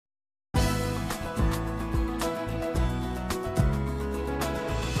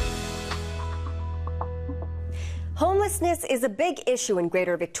Homelessness is a big issue in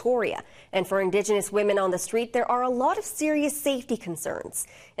Greater Victoria, and for Indigenous women on the street, there are a lot of serious safety concerns.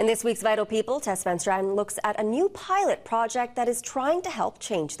 In this week's Vital People, Tess van Straaten looks at a new pilot project that is trying to help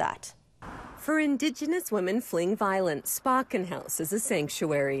change that. For Indigenous women fleeing violence, Spocken House is a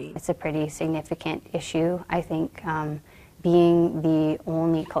sanctuary. It's a pretty significant issue. I think being the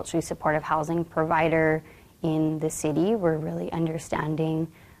only culturally supportive housing provider in the city, we're really understanding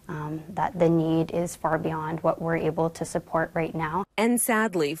that the need is far beyond what we're able to support right now. And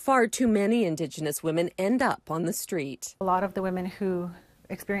sadly, far too many Indigenous women end up on the street. A lot of the women who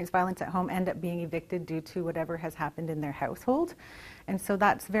experience violence at home end up being evicted due to whatever has happened in their household. And so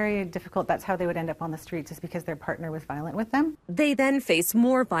that's very difficult. That's how they would end up on the streets, is because their partner was violent with them. They then face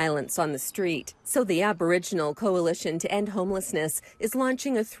more violence on the street. So the Aboriginal Coalition to End Homelessness is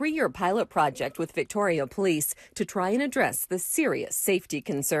launching a 3-year pilot project with Victoria Police to try and address the serious safety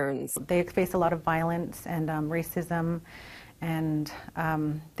concerns. They face a lot of violence and racism, and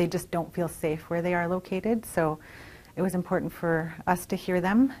they just don't feel safe where they are located. So it was important for us to hear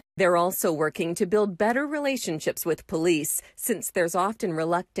them. They're also working to build better relationships with police, since there's often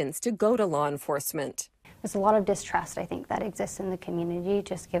reluctance to go to law enforcement. There's a lot of distrust, I think, that exists in the community,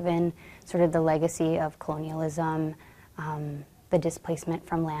 just given sort of the legacy of colonialism, the displacement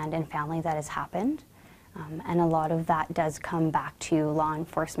from land and family that has happened. And a lot of that does come back to law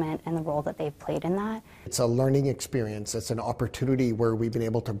enforcement and the role that they've played in that. It's a learning experience. It's an opportunity where we've been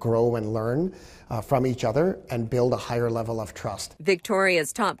able to grow and learn from each other and build a higher level of trust.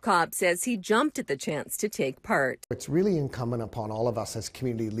 Victoria's top cop says he jumped at the chance to take part. It's really incumbent upon all of us as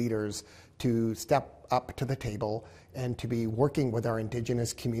community leaders to step up to the table and to be working with our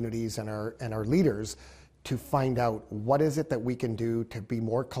Indigenous communities and our leaders to find out what is it that we can do to be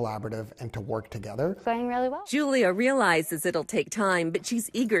more collaborative and to work together. It's going really well. Julia realizes it'll take time, but she's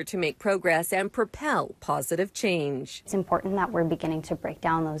eager to make progress and propel positive change. It's important that we're beginning to break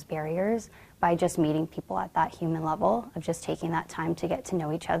down those barriers by just meeting people at that human level, of just taking that time to get to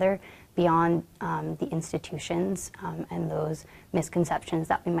know each other beyond the institutions and those misconceptions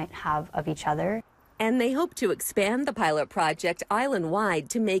that we might have of each other. And they hope to expand the pilot project island-wide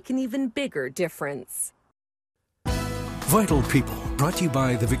to make an even bigger difference. Vital People, brought to you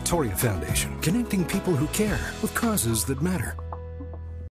by the Victoria Foundation, connecting people who care with causes that matter.